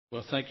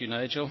Well, thank you,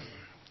 Nigel.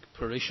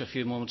 Paresh a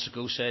few moments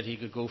ago said he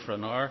could go for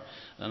an hour,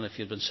 and if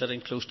you'd been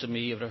sitting close to me,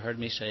 you would have heard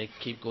me say,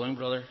 "Keep going,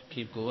 brother,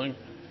 keep going."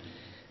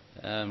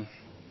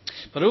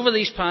 But over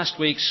these past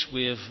weeks,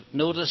 we've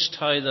noticed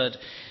how that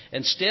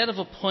instead of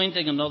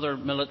appointing another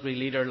military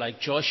leader like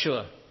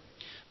Joshua,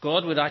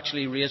 God would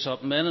actually raise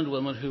up men and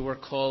women who were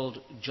called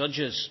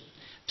judges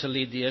to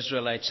lead the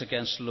Israelites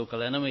against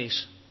local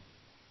enemies.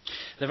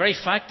 The very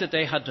fact that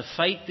they had to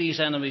fight these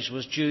enemies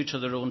was due to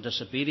their own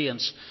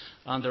disobedience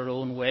and their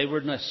own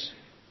waywardness.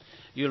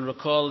 You'll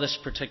recall this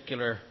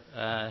particular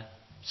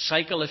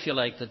cycle, if you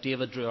like, that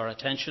David drew our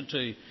attention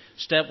to.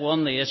 Step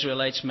one, the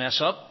Israelites mess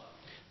up.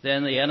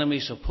 Then the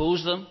enemies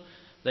oppose them.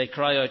 They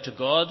cry out to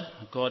God.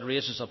 God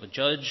raises up a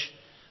judge,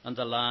 and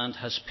the land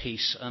has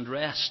peace and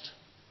rest.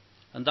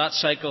 And that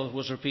cycle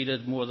was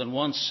repeated more than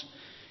once.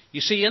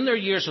 You see, in their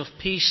years of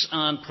peace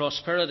and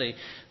prosperity,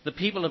 the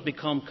people have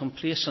become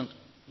complacent,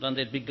 and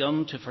they'd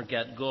begun to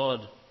forget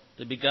God.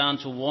 They began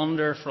to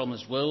wander from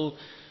His will,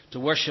 to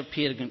worship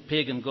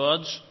pagan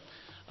gods,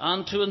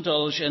 and to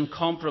indulge in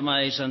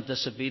compromise and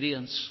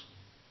disobedience.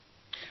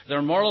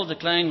 Their moral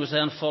decline was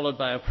then followed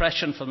by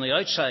oppression from the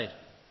outside.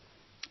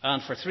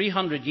 And for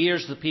 300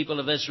 years, the people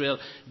of Israel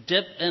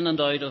dipped in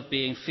and out of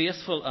being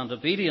faithful and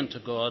obedient to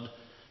God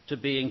to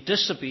being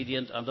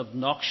disobedient and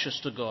obnoxious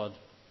to God.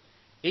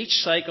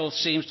 Each cycle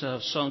seems to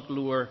have sunk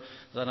lower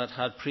than it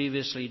had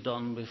previously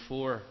done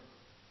before.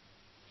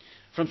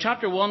 From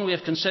chapter 1, we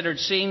have considered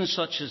scenes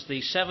such as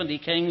the 70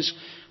 kings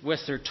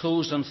with their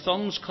toes and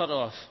thumbs cut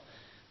off.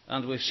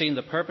 And we've seen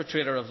the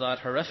perpetrator of that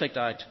horrific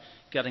act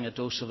getting a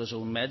dose of his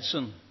own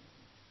medicine.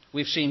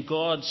 We've seen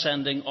God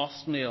sending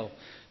Othniel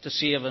to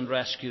save and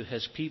rescue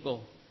His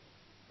people.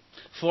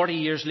 40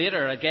 years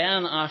later,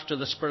 again after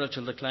the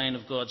spiritual decline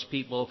of God's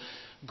people,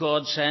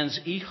 God sends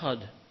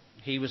Ehud.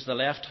 He was the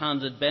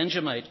left-handed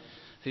Benjamite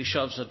who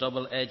shoves a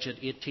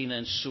double-edged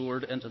 18-inch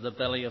sword into the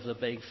belly of the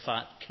big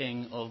fat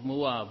king of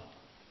Moab.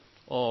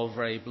 All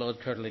very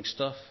blood-curdling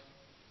stuff.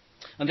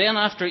 And then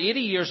after 80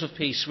 years of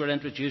peace, we're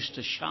introduced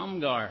to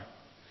Shamgar,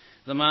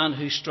 the man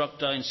who struck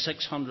down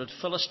 600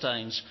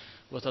 Philistines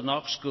with an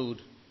ox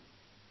goad.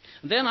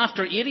 And then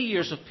after 80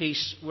 years of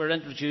peace, we're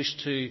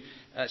introduced to...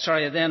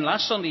 then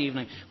last Sunday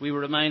evening, we were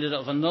reminded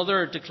of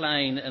another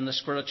decline in the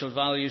spiritual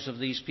values of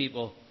these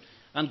people.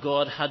 And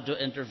God had to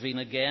intervene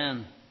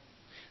again.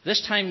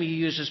 This time He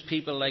uses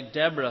people like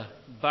Deborah,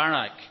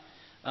 Barak,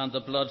 and the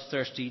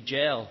bloodthirsty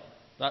Jael.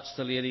 That's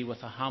the lady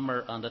with a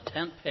hammer and a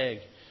tent peg,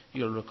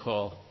 you'll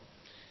recall.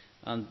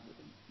 And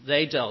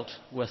they dealt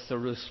with the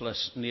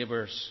ruthless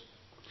neighbours.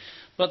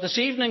 But this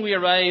evening we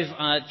arrive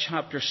at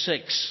chapter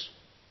 6.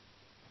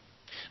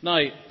 Now,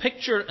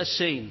 picture a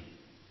scene.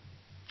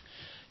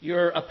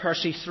 You're a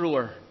Percy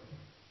Thrower,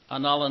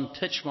 an Alan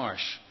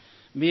Titchmarsh,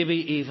 maybe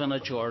even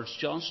a George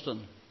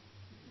Johnston.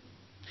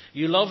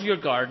 You love your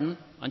garden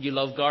and you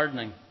love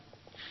gardening.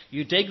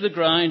 You dig the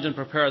ground and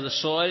prepare the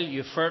soil,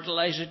 you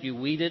fertilise it, you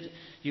weed it,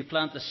 you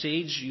plant the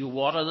seeds, you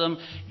water them,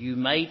 you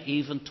might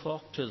even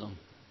talk to them.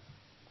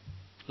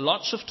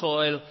 Lots of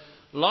toil,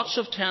 lots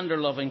of tender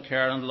loving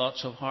care and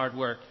lots of hard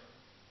work.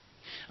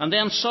 And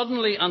then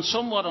suddenly and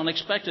somewhat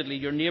unexpectedly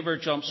your neighbour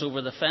jumps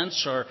over the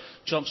fence or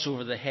jumps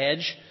over the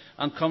hedge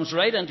and comes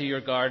right into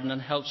your garden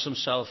and helps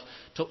himself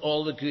to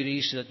all the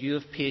goodies that you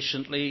have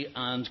patiently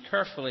and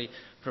carefully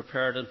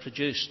prepared and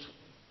produced.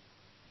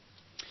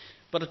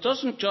 But it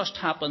doesn't just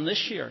happen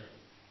this year.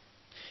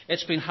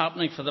 It's been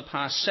happening for the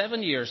past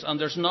 7 years, and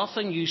there's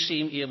nothing you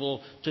seem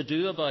able to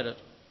do about it.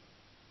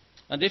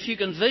 And if you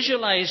can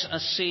visualize a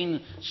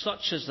scene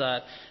such as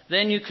that,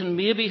 then you can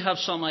maybe have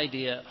some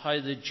idea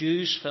how the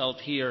Jews felt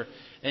here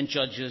in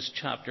Judges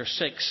chapter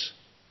 6.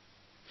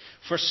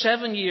 For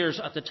 7 years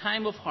at the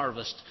time of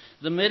harvest,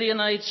 the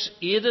Midianites,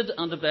 aided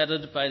and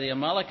abetted by the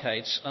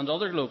Amalekites and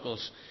other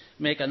locals,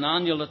 make an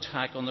annual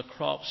attack on the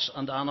crops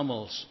and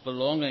animals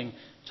belonging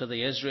to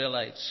the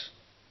Israelites.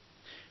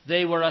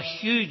 They were a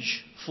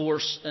huge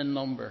force in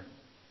number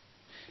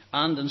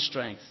and in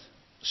strength.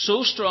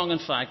 So strong, in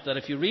fact, that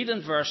if you read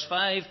in verse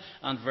 5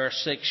 and verse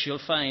 6, you'll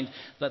find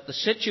that the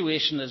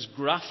situation is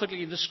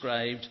graphically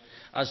described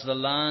as the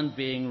land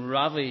being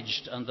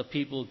ravaged and the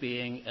people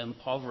being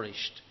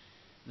impoverished.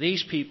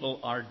 These people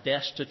are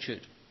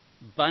destitute,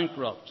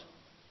 bankrupt,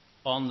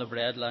 on the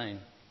breadline.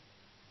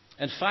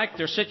 In fact,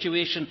 their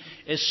situation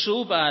is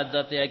so bad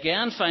that they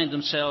again find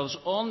themselves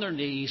on their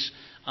knees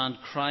and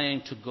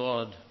crying to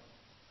God.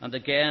 And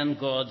again,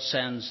 God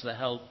sends the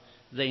help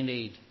they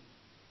need.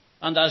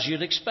 And as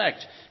you'd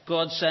expect,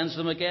 God sends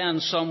them again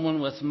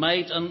someone with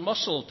might and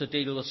muscle to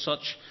deal with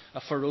such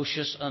a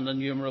ferocious and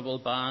innumerable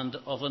band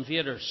of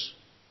invaders.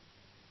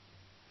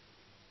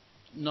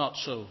 Not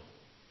so.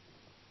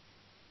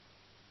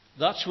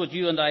 That's what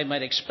you and I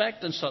might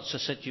expect in such a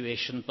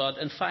situation, but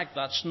in fact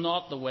that's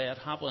not the way it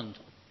happened.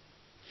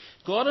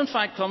 God in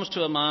fact comes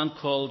to a man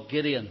called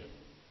Gideon.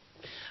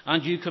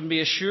 And you can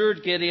be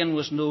assured Gideon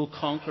was no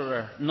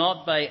conqueror,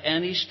 not by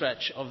any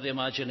stretch of the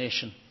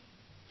imagination.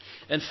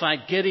 In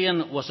fact,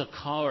 Gideon was a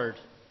coward.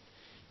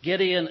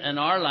 Gideon, in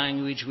our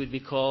language, would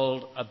be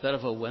called a bit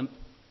of a wimp.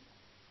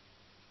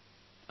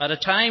 At a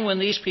time when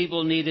these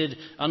people needed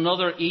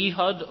another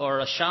Ehud or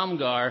a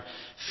Shamgar,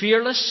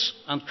 fearless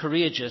and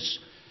courageous,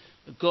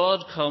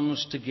 God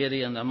comes to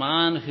Gideon, a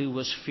man who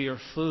was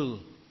fearful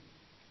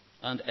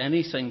and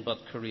anything but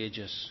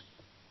courageous.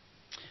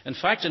 In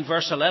fact, in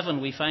verse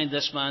 11, we find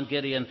this man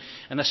Gideon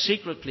in a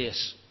secret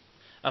place,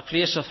 a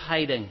place of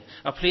hiding,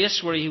 a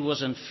place where he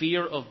was in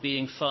fear of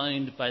being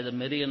found by the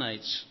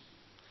Midianites,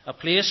 a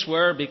place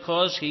where,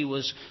 because he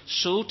was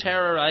so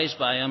terrorized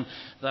by him,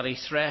 that he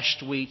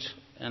threshed wheat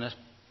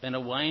in a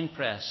wine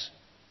press.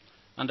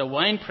 And a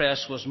wine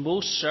press was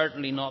most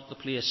certainly not the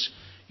place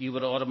you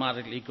would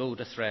automatically go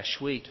to thresh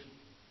wheat.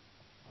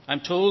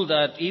 I'm told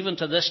that even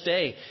to this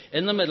day,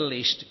 in the Middle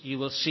East, you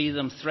will see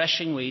them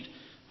threshing wheat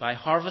by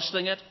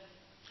harvesting it,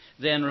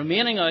 then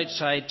remaining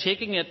outside,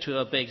 taking it to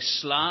a big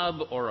slab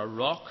or a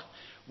rock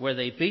where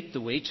they beat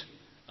the wheat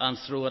and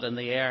throw it in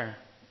the air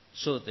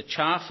so that the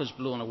chaff is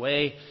blown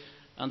away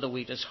and the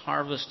wheat is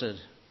harvested.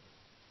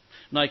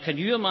 Now, can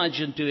you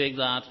imagine doing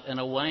that in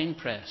a wine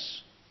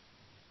press?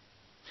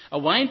 A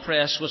wine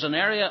press was an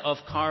area of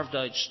carved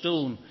out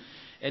stone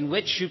in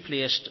which you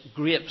placed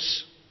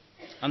grapes,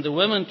 and the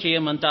women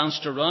came and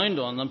danced around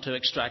on them to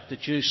extract the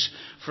juice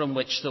from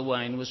which the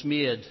wine was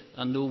made.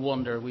 And no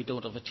wonder we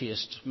don't have a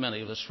taste,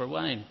 many of us, for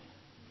wine.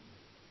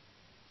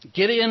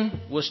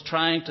 Gideon was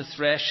trying to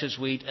thresh his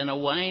wheat in a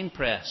wine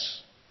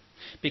press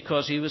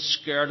because he was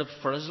scared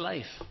for his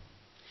life.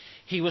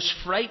 He was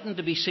frightened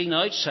to be seen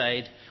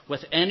outside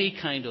with any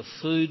kind of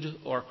food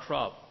or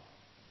crop.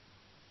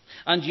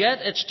 And yet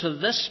it's to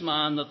this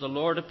man that the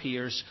Lord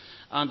appears,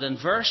 and in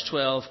verse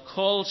 12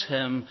 calls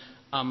him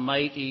a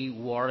mighty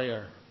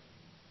warrior,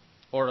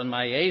 or in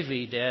my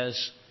AV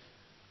days,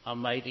 a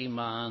mighty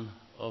man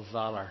of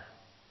valor.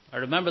 I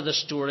remember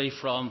this story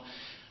from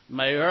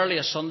my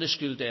earliest Sunday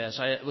school days.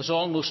 It was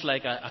almost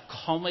like a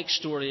comic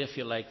story, if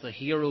you like, the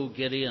hero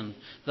Gideon,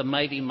 the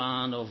mighty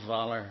man of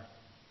valor.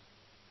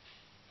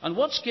 And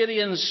what's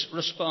Gideon's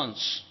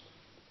response?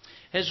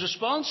 His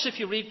response, if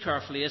you read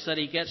carefully, is that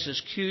he gets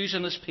his Q's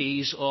and his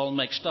P's all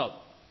mixed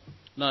up.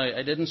 Now,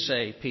 I didn't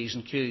say P's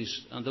and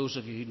Q's, and those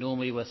of you who know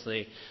me with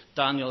the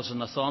Daniels and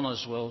the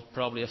Thonas will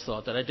probably have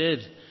thought that I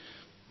did.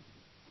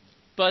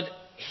 But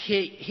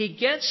he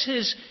gets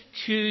his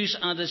Q's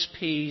and his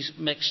P's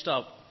mixed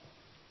up.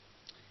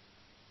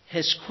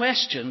 His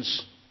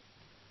questions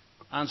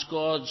and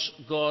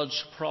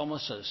God's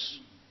promises.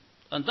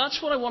 And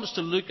that's what I want us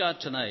to look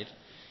at tonight.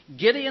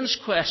 Gideon's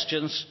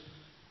questions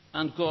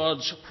and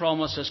God's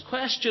promises.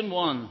 Question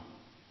 1.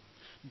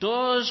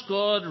 Does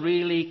God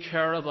really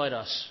care about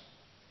us?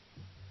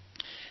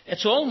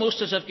 It's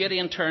almost as if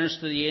Gideon turns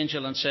to the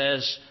angel and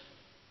says,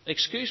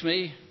 "Excuse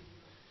me,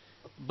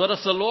 but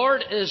if the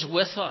Lord is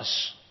with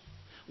us,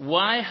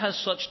 why has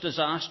such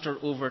disaster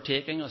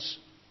overtaken us?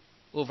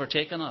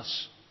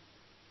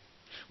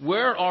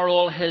 Where are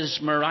all his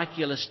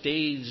miraculous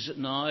deeds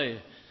now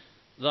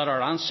that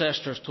our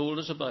ancestors told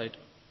us about?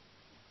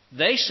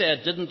 They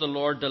said, 'Didn't the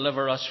Lord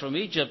deliver us from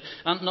Egypt?'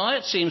 And now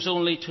it seems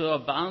only to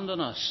abandon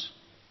us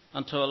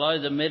and to allow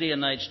the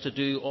Midianites to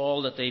do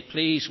all that they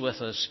please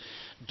with us.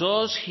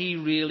 Does he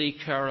really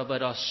care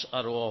about us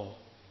at all?"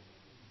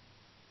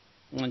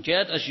 And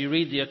yet, as you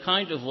read the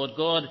account of what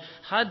God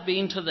had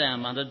been to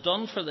them and had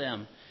done for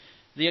them,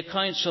 the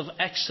accounts of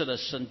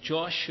Exodus and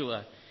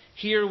Joshua,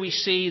 here we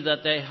see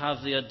that they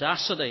have the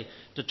audacity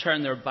to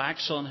turn their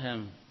backs on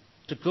him,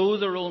 to go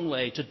their own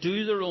way, to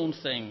do their own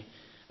thing,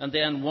 and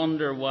then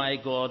wonder why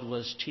God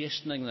was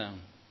chastening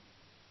them.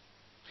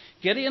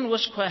 Gideon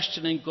was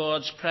questioning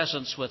God's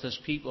presence with his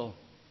people.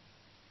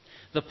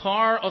 The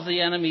power of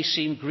the enemy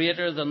seemed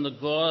greater than the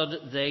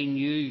God they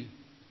knew.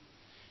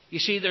 You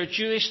see, their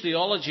Jewish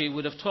theology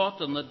would have taught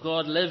them that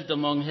God lived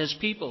among his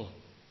people.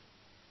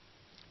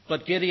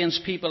 But Gideon's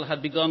people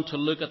had begun to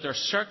look at their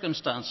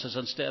circumstances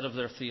instead of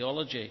their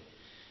theology.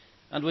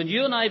 And when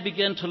you and I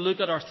begin to look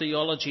at our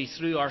theology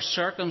through our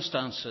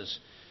circumstances,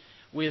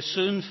 we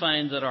soon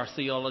find that our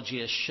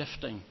theology is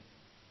shifting.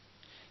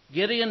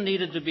 Gideon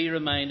needed to be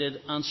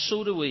reminded, and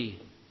so do we,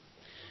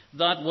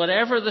 that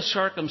whatever the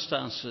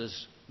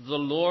circumstances, the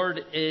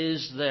Lord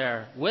is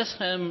there, with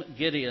him,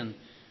 Gideon,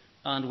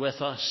 and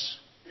with us.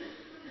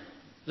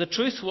 The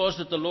truth was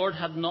that the Lord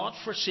had not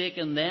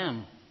forsaken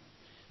them.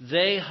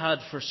 They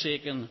had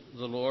forsaken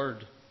the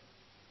Lord.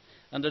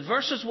 And in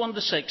verses 1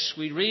 to 6,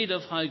 we read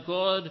of how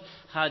God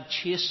had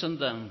chastened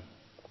them.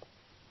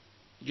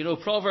 You know,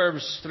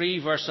 Proverbs 3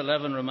 verse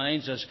 11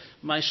 reminds us,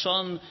 "My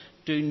son,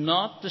 do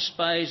not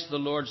despise the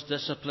Lord's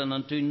discipline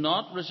and do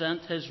not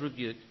resent his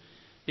rebuke,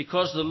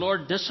 because the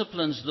Lord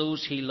disciplines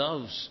those he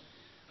loves,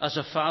 as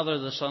a father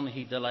the son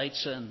he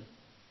delights in."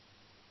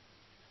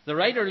 The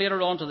writer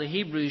later on to the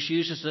Hebrews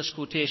uses this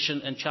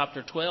quotation in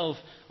chapter 12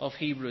 of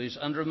Hebrews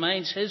and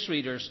reminds his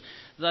readers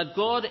that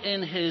God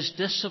in his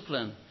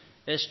discipline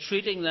is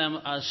treating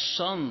them as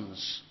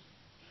sons.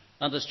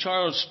 And as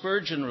Charles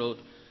Spurgeon wrote,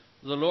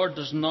 the Lord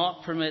does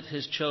not permit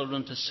his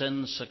children to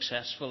sin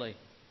successfully.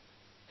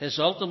 His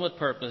ultimate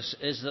purpose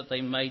is that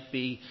they might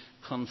be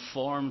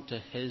conformed to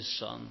his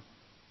Son.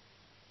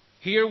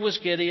 Here was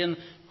Gideon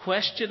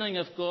questioning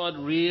if God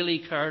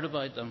really cared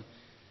about them.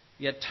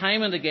 Yet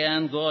time and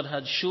again God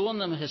had shown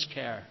them his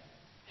care,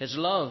 his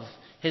love,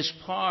 his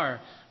power,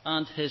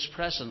 and his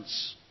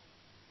presence.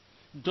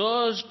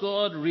 Does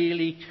God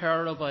really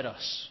care about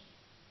us?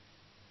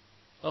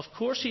 Of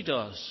course he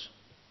does.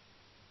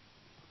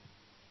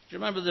 Do you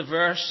remember the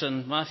verse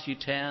in Matthew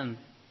 10?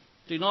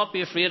 Do not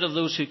be afraid of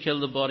those who kill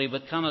the body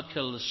but cannot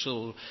kill the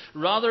soul.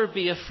 Rather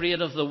be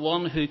afraid of the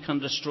one who can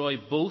destroy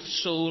both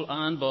soul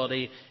and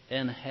body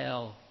in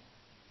hell.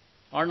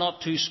 Are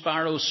not 2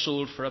 sparrows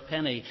sold for a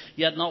penny?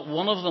 Yet not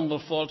one of them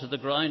will fall to the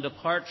ground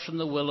apart from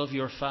the will of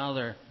your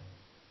Father.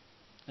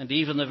 And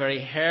even the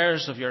very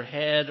hairs of your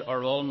head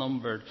are all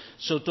numbered.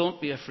 So don't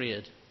be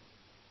afraid.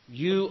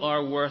 You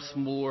are worth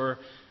more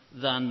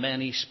than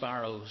many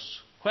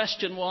sparrows.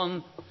 Question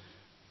 1.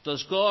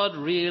 Does God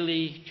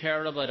really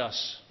care about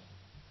us?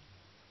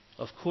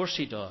 Of course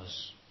he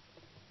does.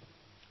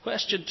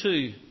 Question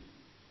 2.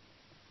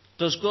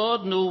 Does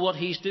God know what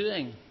he's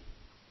doing?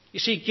 You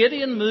see,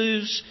 Gideon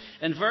moves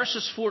in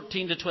verses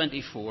 14 to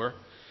 24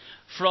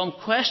 from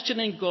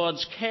questioning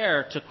God's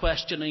care to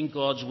questioning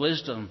God's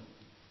wisdom.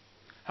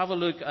 Have a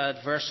look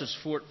at verses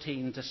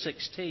 14 to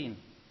 16.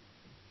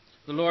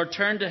 The Lord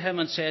turned to him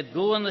and said,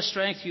 Go in the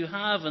strength you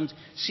have and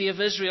save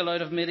Israel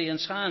out of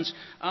Midian's hands.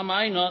 Am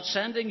I not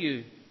sending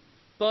you?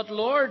 But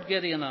Lord,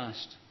 Gideon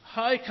asked,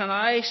 how can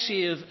I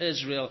save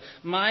Israel?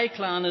 My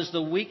clan is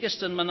the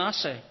weakest in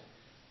Manasseh,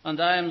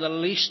 and I am the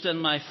least in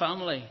my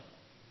family.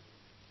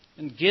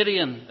 And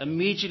Gideon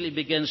immediately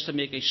begins to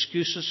make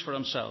excuses for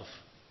himself.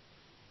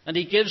 And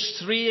he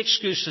gives 3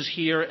 excuses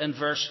here in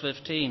verse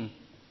 15.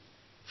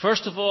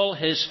 First of all,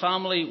 his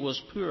family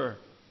was poor.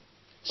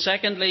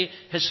 Secondly,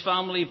 his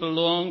family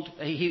belonged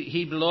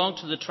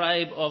to the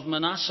tribe of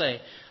Manasseh,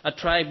 a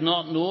tribe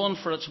not known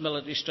for its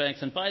military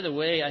strength. And by the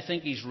way, I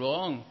think he's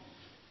wrong.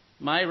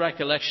 My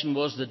recollection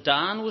was that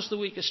Dan was the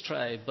weakest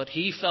tribe, but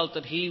he felt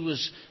that he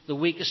was the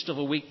weakest of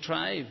a weak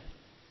tribe.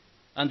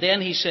 And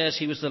then he says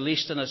he was the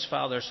least in his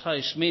father's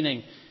house,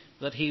 meaning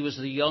that he was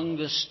the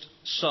youngest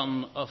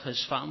son of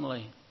his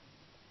family.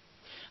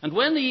 And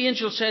when the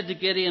angel said to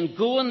Gideon,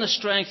 Go in the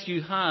strength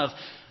you have,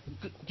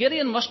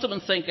 Gideon must have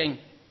been thinking,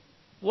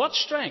 what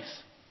strength?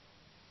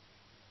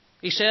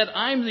 He said,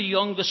 I'm the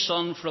youngest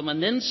son from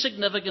an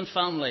insignificant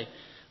family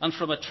and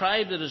from a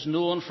tribe that is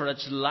known for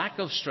its lack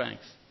of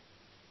strength.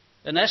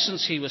 In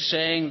essence, he was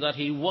saying that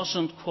he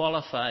wasn't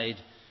qualified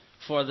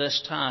for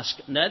this task.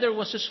 Neither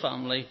was his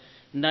family,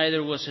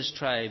 neither was his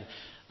tribe.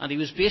 And he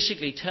was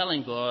basically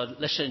telling God,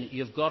 listen,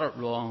 you've got it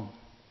wrong.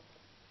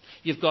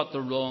 You've got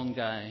the wrong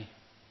guy.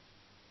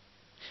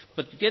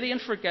 But Gideon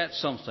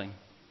forgets something.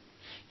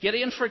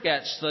 Gideon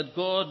forgets that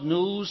God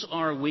knows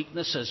our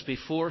weaknesses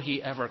before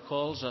he ever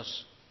calls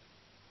us.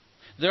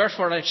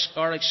 Therefore,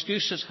 our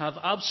excuses have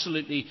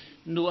absolutely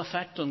no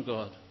effect on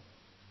God.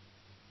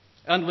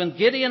 And when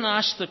Gideon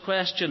asked the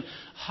question,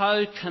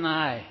 how can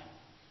I?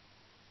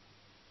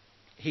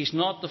 He's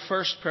not the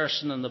first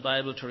person in the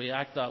Bible to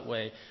react that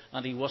way,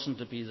 and he wasn't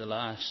to be the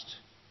last.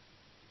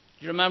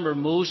 Do you remember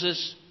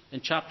Moses in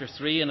chapter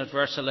 3 and at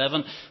verse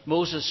 11?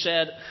 Moses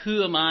said,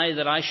 Who am I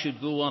that I should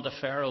go unto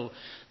Pharaoh,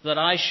 that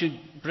I should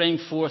bring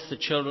forth the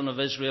children of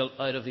Israel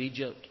out of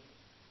Egypt?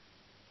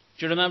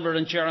 Do you remember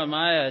in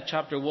Jeremiah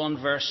chapter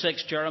 1 verse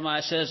 6,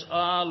 Jeremiah says,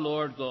 Ah,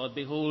 Lord God,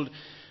 behold,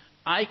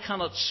 I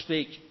cannot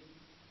speak,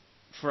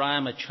 for I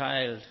am a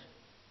child.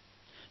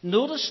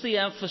 Notice the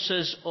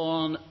emphasis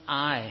on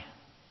I.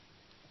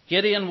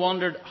 Gideon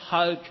wondered,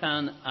 how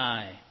can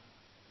I?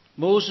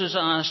 Moses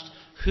asked,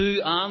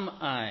 who am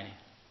I?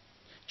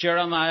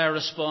 Jeremiah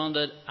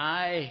responded,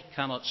 I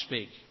cannot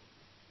speak.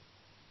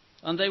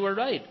 And they were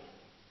right.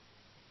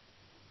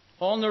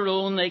 On their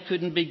own, they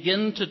couldn't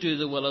begin to do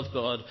the will of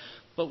God.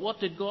 But what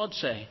did God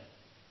say?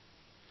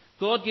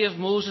 God gave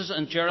Moses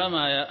and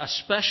Jeremiah a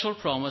special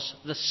promise,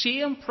 the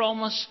same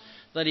promise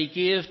that he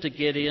gave to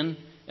Gideon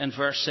in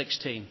verse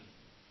 16.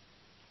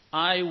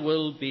 I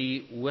will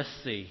be with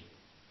thee.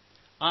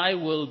 I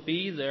will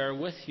be there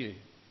with you.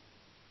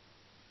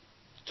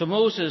 To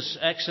Moses,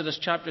 Exodus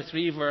chapter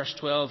 3 verse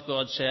 12,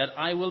 God said,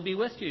 I will be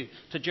with you.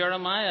 To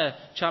Jeremiah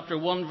chapter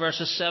 1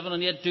 verses 7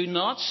 and 8, do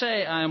not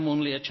say I am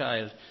only a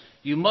child.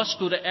 You must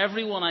go to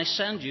everyone I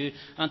send you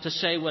and to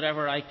say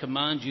whatever I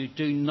command you.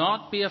 Do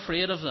not be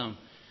afraid of them,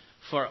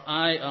 for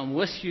I am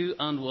with you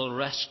and will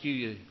rescue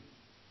you.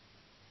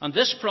 And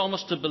this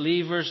promise to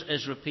believers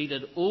is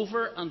repeated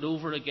over and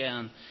over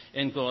again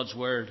in God's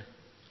Word.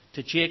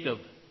 To Jacob,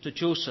 to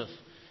Joseph,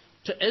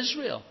 to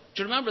Israel.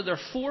 Do you remember their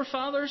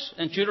forefathers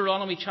in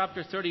Deuteronomy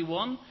chapter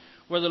 31,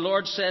 where the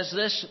Lord says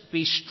this,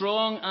 be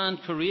strong and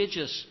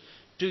courageous.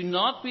 Do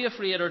not be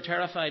afraid or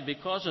terrified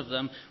because of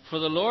them, for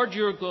the Lord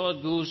your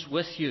God goes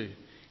with you.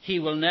 He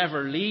will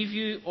never leave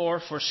you or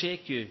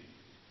forsake you.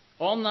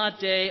 On that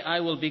day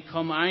I will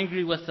become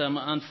angry with them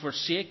and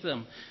forsake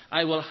them.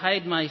 I will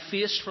hide my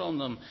face from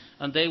them,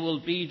 and they will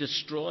be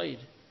destroyed.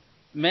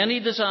 Many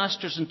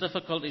disasters and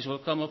difficulties will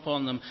come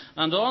upon them,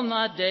 and on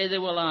that day they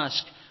will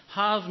ask,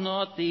 have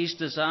not these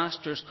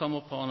disasters come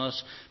upon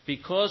us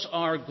because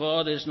our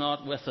God is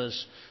not with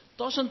us?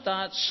 Doesn't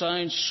that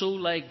sound so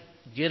like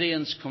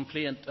Gideon's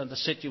complaint and the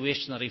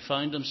situation that he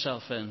found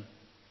himself in?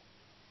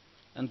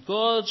 And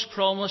God's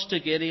promise to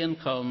Gideon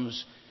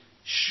comes,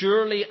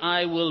 surely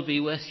I will be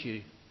with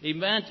you. He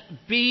meant,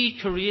 be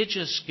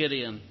courageous,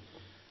 Gideon,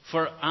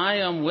 for I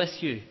am with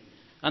you.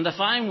 And if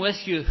I'm with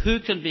you, who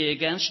can be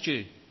against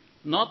you?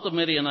 Not the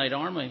Midianite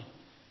army.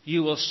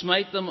 You will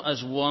smite them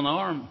as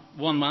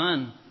one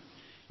man.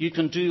 You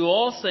can do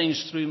all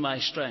things through my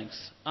strength.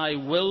 I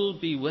will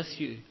be with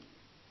you.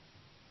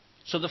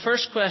 So the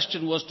first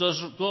question was,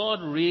 does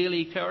God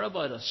really care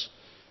about us?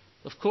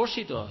 Of course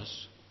he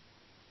does.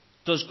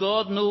 Does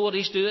God know what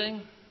he's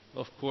doing?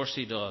 Of course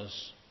he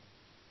does.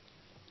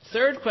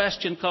 Third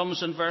question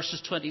comes in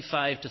verses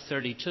 25 to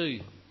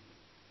 32.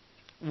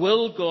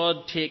 Will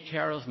God take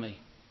care of me?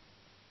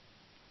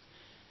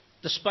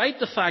 Despite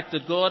the fact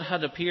that God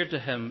had appeared to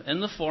him in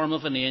the form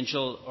of an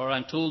angel, or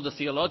I'm told the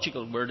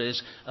theological word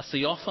is a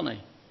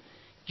theophany,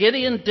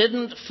 Gideon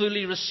didn't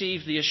fully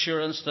receive the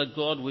assurance that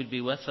God would be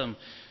with him.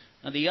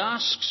 And he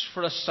asks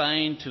for a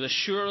sign to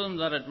assure him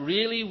that it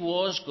really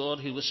was God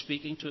who was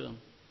speaking to him.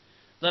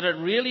 That it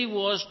really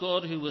was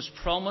God who was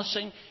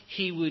promising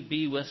he would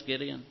be with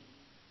Gideon.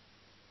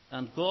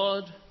 And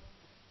God,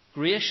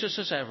 gracious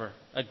as ever,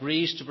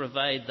 agrees to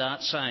provide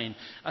that sign.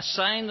 A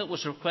sign that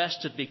was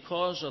requested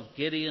because of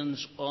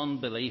Gideon's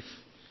unbelief.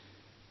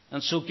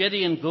 And so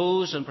Gideon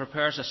goes and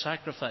prepares a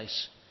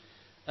sacrifice.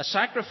 A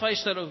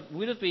sacrifice that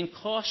would have been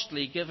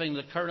costly given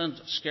the current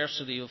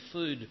scarcity of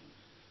food.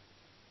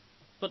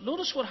 But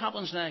notice what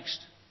happens next.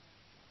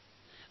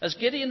 As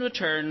Gideon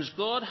returns,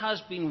 God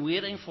has been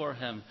waiting for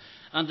him.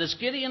 And as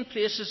Gideon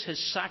places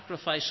his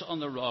sacrifice on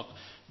the rock,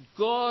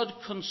 God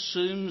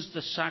consumes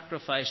the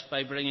sacrifice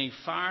by bringing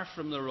fire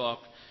from the rock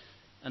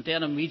and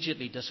then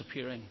immediately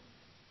disappearing.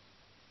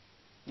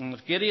 And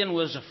if Gideon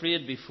was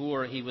afraid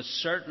before, he was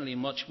certainly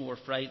much more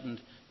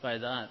frightened by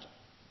that.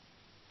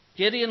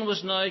 Gideon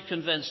was now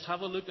convinced.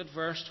 Have a look at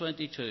verse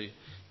 22.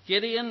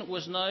 Gideon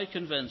was now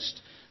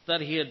convinced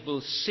that he had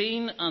both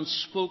seen and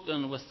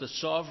spoken with the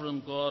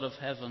sovereign God of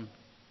heaven.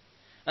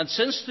 And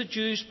since the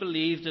Jews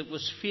believed it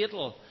was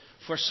fatal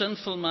for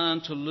sinful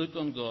man to look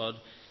on God,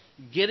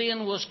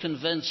 Gideon was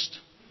convinced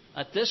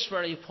at this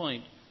very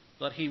point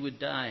that he would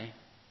die.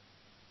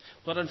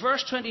 But in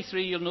verse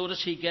 23, you'll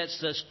notice he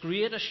gets this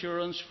great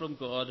assurance from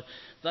God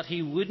that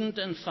he wouldn't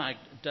in fact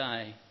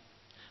die.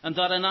 And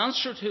that in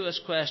answer to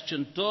his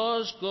question,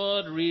 does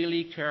God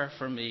really care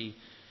for me?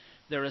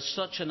 There is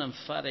such an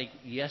emphatic,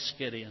 yes,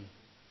 Gideon.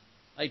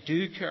 I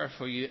do care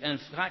for you. In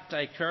fact,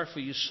 I care for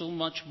you so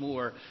much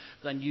more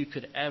than you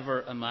could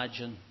ever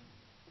imagine.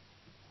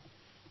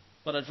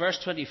 But at verse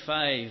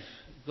 25,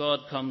 God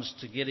comes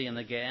to Gideon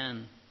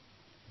again.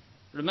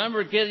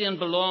 Remember, Gideon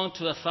belonged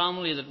to a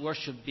family that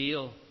worshipped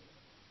Baal.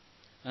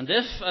 And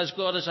if, as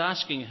God is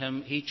asking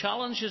him, he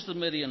challenges the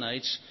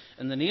Midianites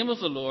in the name of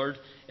the Lord,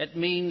 it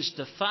means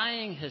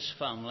defying his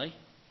family,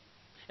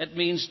 it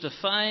means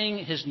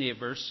defying his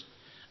neighbours,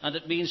 and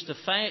it means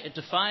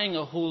defying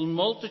a whole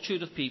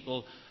multitude of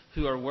people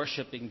who are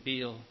worshipping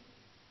Baal.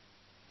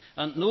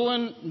 And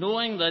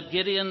knowing that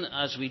Gideon,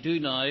 as we do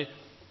now,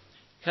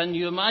 can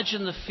you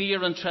imagine the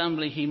fear and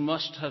trembling he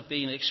must have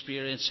been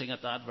experiencing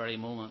at that very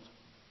moment?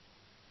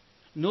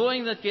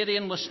 Knowing that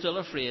Gideon was still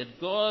afraid,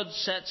 God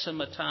sets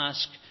him a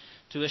task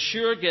to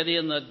assure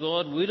Gideon that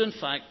God would in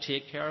fact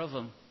take care of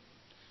him.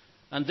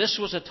 And this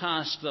was a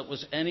task that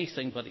was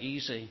anything but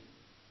easy.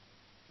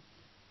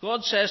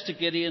 God says to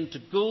Gideon to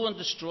go and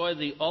destroy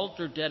the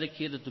altar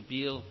dedicated to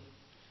Baal,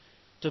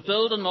 to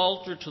build an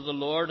altar to the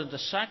Lord and to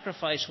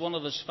sacrifice one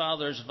of his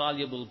father's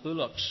valuable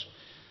bullocks,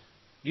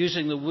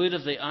 using the wood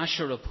of the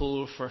Asherah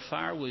pole for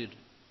firewood.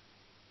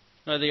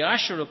 Now the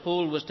Asherah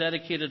pole was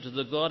dedicated to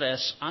the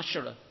goddess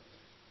Asherah,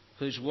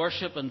 whose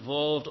worship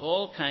involved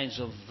all kinds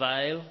of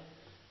vile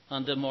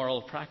and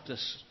immoral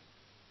practice.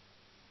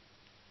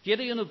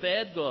 Gideon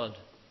obeyed God,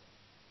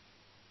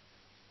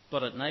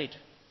 but at night,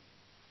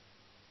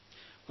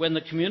 when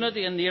the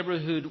community and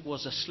neighbourhood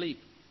was asleep.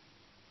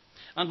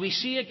 And we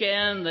see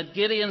again that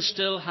Gideon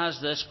still has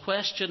this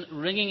question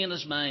ringing in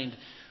his mind.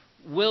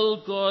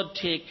 Will God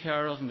take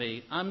care of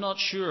me? I'm not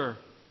sure.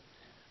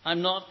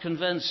 I'm not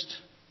convinced.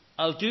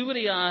 I'll do what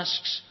he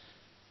asks,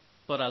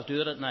 but I'll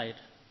do it at night.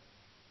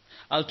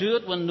 I'll do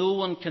it when no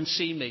one can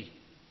see me.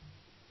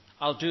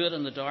 I'll do it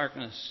in the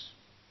darkness.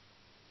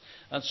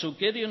 And so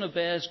Gideon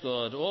obeys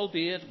God,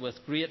 albeit with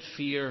great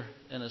fear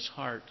in his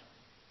heart.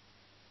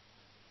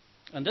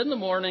 And in the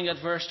morning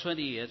at verse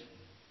 28,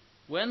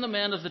 when the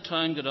men of the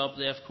town got up,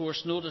 they of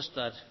course noticed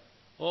that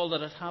all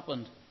that had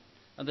happened.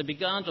 And they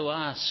began to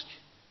ask.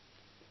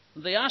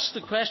 They asked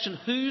the question,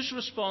 who's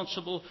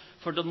responsible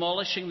for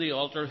demolishing the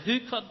altar?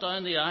 Who cut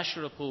down the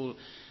Asherah pole?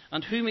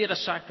 And who made a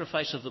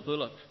sacrifice of the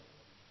bullock?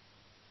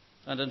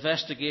 And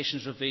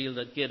investigations reveal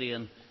that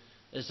Gideon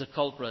is the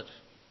culprit.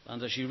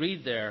 And as you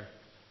read there,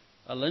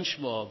 a lynch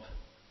mob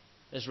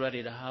is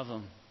ready to have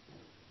him.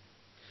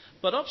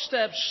 But up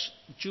steps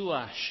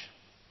Joash,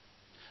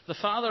 the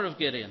father of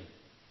Gideon.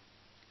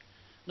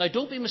 Now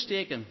don't be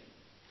mistaken.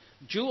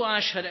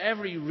 Joash had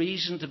every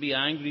reason to be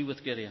angry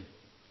with Gideon.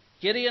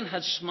 Gideon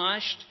had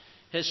smashed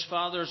his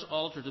father's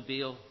altar to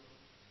Baal,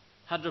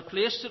 had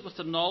replaced it with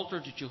an altar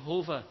to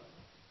Jehovah,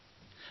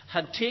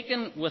 had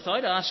taken,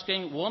 without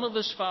asking, one of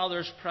his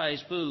father's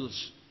prize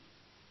bulls,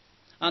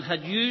 and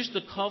had used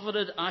the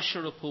coveted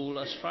Asherah pole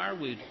as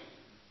firewood.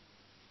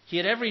 He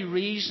had every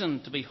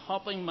reason to be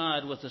hopping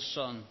mad with his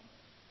son.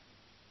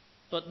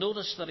 But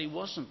notice that he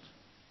wasn't.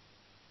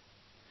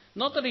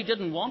 Not that he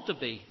didn't want to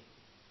be,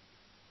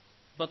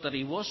 but that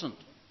he wasn't.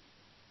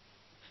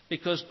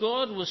 Because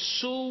God was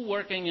so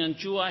working in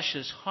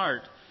Joash's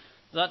heart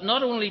that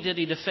not only did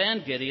he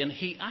defend Gideon,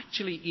 he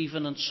actually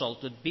even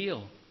insulted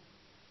Baal.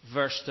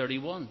 Verse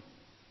 31.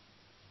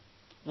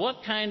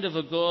 What kind of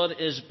a God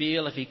is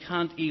Baal if he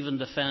can't even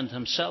defend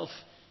himself?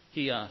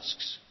 He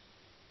asks.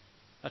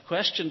 A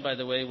question, by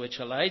the way, which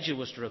Elijah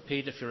was to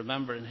repeat, if you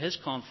remember, in his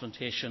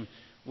confrontation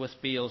with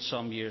Baal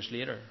some years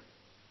later.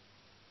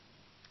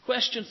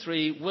 Question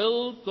 3.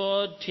 Will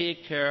God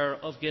take care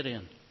of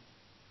Gideon?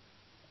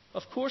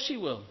 Of course he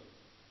will.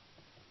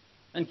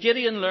 And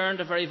Gideon learned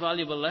a very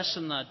valuable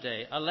lesson that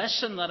day. A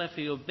lesson that if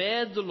he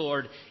obeyed the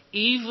Lord,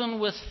 even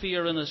with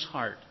fear in his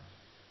heart,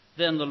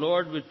 then the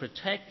Lord would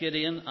protect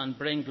Gideon and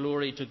bring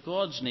glory to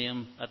God's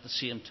name at the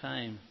same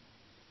time.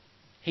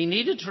 He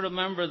needed to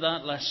remember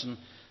that lesson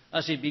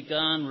as he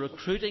began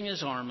recruiting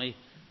his army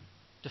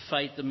to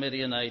fight the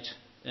Midianite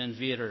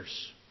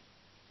invaders.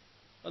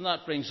 And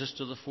that brings us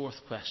to the fourth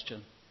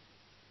question.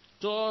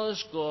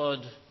 Does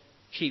God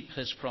keep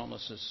his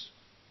promises?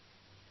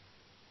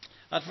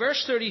 At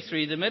verse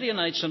 33, the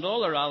Midianites and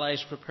all their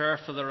allies prepare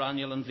for their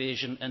annual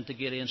invasion into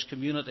Gideon's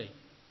community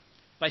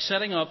by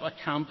setting up a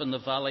camp in the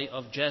valley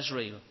of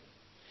Jezreel.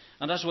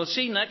 And as we'll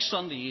see next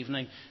Sunday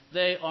evening,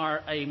 they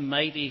are a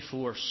mighty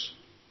force.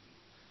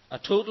 A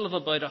total of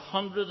about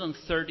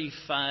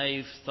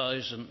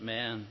 135,000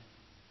 men.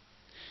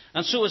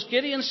 And so as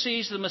Gideon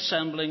sees them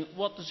assembling,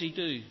 what does he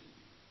do?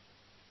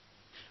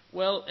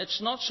 Well,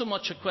 it's not so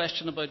much a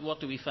question about what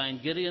do we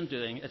find Gideon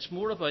doing. It's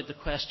more about the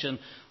question,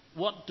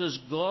 what does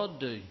God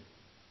do?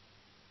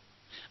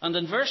 And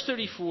in verse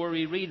 34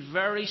 we read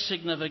very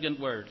significant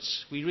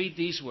words. We read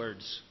these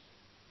words.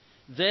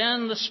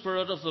 Then the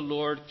Spirit of the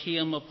Lord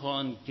came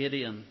upon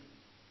Gideon.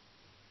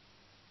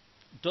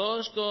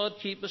 Does God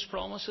keep his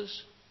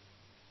promises?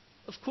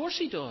 Of course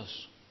he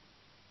does.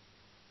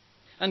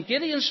 And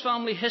Gideon's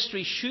family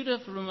history should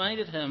have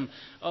reminded him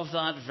of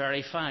that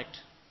very fact.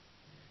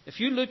 If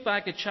you look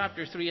back at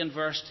chapter 3 and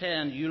verse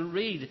 10, you'll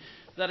read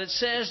that it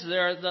says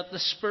there that the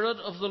Spirit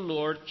of the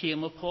Lord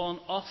came upon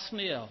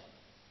Othniel.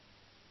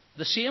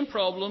 The same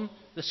problem,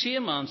 the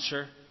same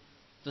answer,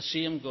 the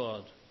same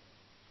God.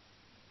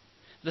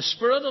 The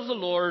Spirit of the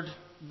Lord,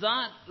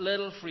 that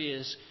little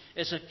phrase,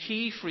 is a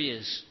key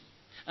phrase.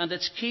 And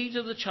it's key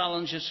to the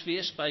challenges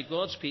faced by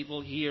God's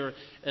people here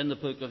in the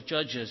book of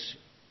Judges.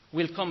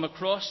 We'll come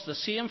across the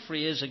same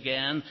phrase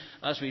again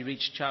as we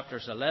reach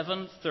chapters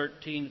 11,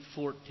 13,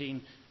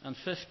 14 and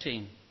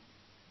 15.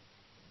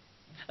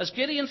 As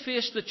Gideon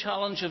faced the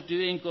challenge of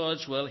doing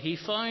God's will, he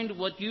found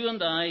what you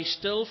and I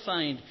still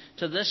find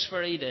to this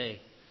very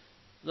day,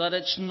 that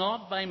it's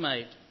not by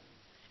might,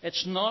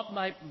 it's not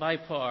by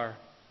power,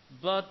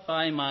 but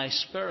by my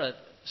Spirit,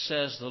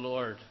 says the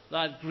Lord.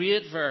 That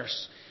great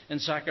verse in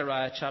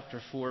Zechariah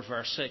chapter 4,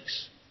 verse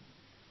 6.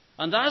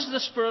 And as the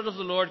Spirit of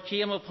the Lord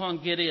came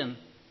upon Gideon,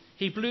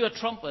 he blew a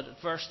trumpet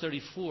at verse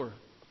 34.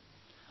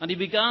 And he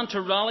began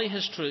to rally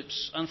his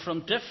troops, and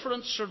from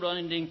different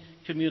surrounding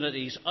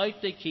communities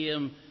out they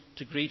came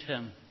to greet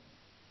him.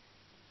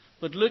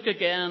 But look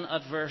again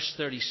at verse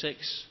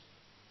 36.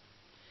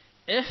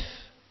 If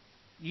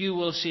you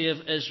will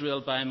save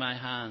Israel by my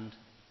hand,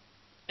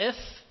 if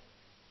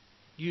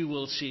you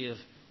will save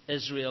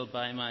Israel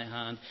by my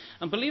hand.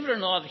 And believe it or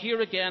not,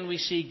 here again we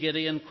see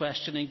Gideon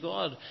questioning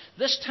God.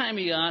 This time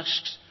he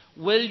asks,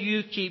 will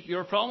you keep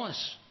your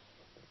promise?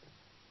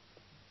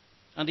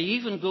 And he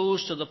even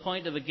goes to the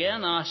point of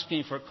again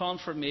asking for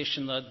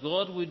confirmation that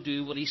God would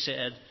do what he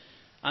said,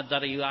 and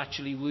that he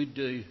actually would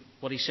do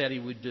what he said he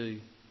would do.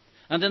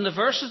 And in the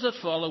verses that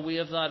follow, we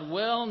have that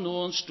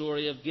well-known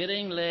story of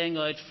Gideon laying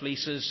out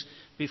fleeces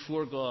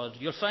before God.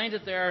 You'll find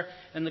it there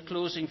in the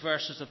closing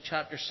verses of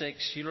chapter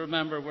 6. You'll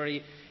remember where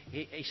he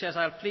says,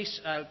 I'll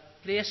place a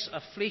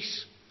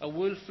fleece, a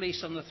wool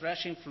fleece on the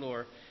threshing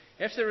floor.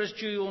 If there is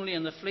dew only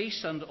in the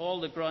fleece and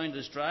all the ground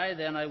is dry,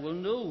 then I will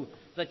know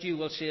that you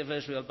will save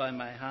Israel by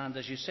my hand,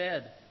 as you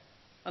said.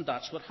 And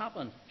that's what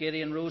happened.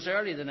 Gideon rose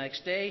early the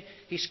next day.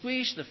 He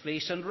squeezed the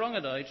fleece and wrung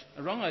out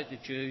the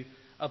dew,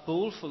 a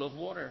bowl full of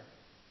water.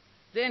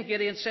 Then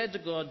Gideon said to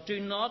God, do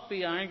not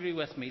be angry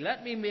with me.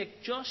 Let me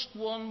make just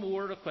one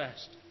more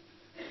request.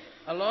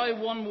 Allow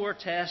one more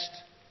test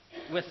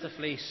with the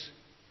fleece.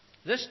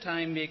 This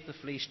time make the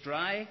fleece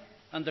dry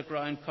and the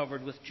ground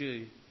covered with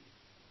dew.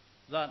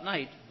 That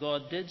night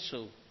God did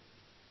so.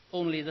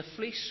 Only the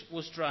fleece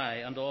was dry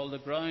and all the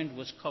ground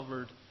was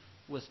covered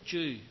with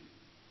dew.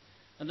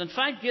 And in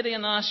fact,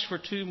 Gideon asked for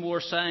 2 more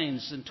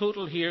signs. In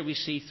total here we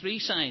see 3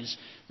 signs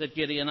that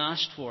Gideon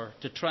asked for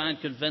to try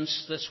and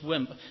convince this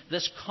wimp,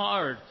 this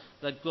coward,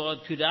 that God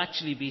could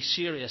actually be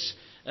serious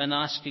in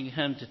asking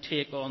him to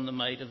take on the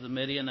might of the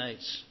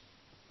Midianites.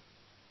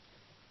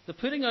 The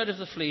putting out of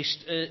the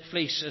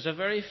fleece is a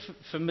very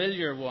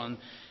familiar one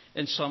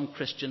in some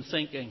Christian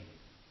thinking.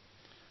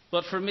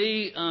 But for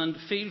me, and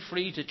feel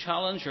free to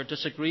challenge or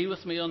disagree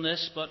with me on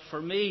this, but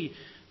for me,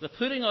 the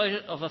putting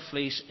out of a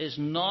fleece is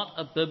not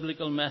a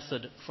biblical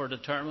method for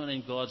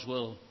determining God's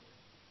will.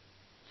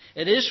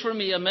 It is for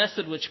me a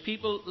method which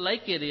people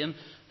like Gideon,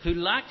 who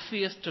lack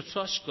faith to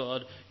trust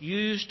God,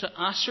 use to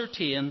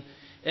ascertain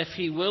if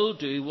he will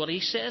do what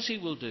he says he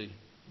will do.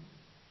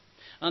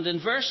 And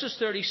in verses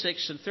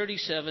 36 and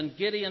 37,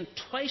 Gideon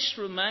twice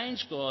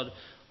reminds God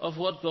of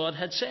what God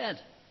had said.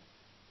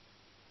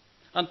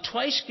 And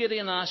twice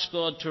Gideon asked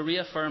God to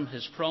reaffirm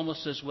his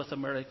promises with a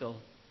miracle.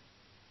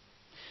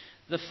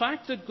 The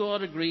fact that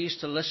God agrees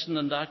to listen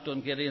and act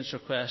on Gideon's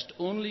request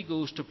only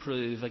goes to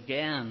prove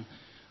again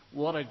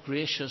what a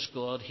gracious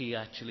God he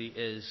actually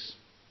is.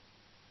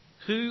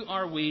 Who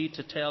are we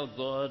to tell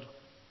God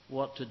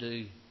what to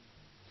do?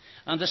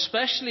 And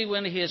especially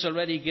when he has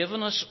already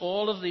given us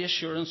all of the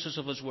assurances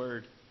of his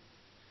word.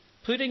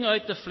 Putting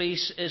out the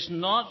fleece is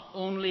not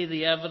only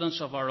the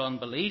evidence of our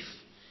unbelief,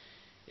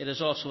 it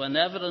is also an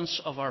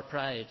evidence of our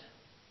pride.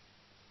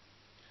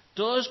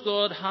 Does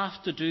God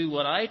have to do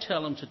what I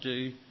tell him to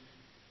do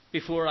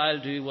before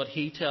I'll do what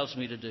he tells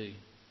me to do?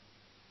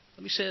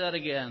 Let me say that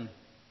again.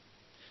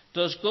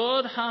 Does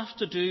God have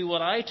to do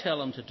what I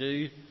tell him to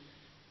do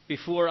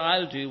before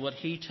I'll do what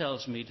he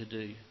tells me to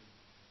do?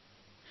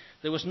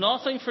 There was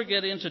nothing for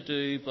Gideon to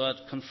do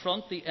but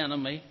confront the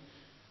enemy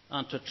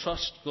and to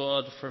trust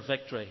God for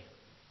victory.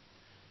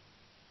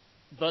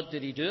 But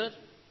did he do it?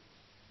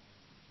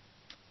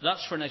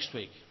 That's for next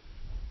week.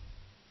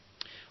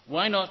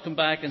 Why not come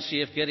back and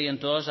see if Gideon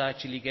does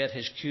actually get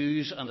his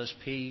Q's and his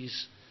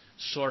P's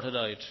sorted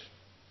out?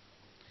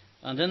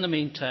 And in the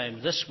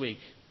meantime, this week,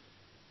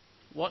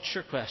 watch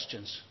your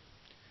questions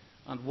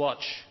and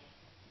watch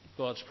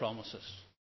God's promises.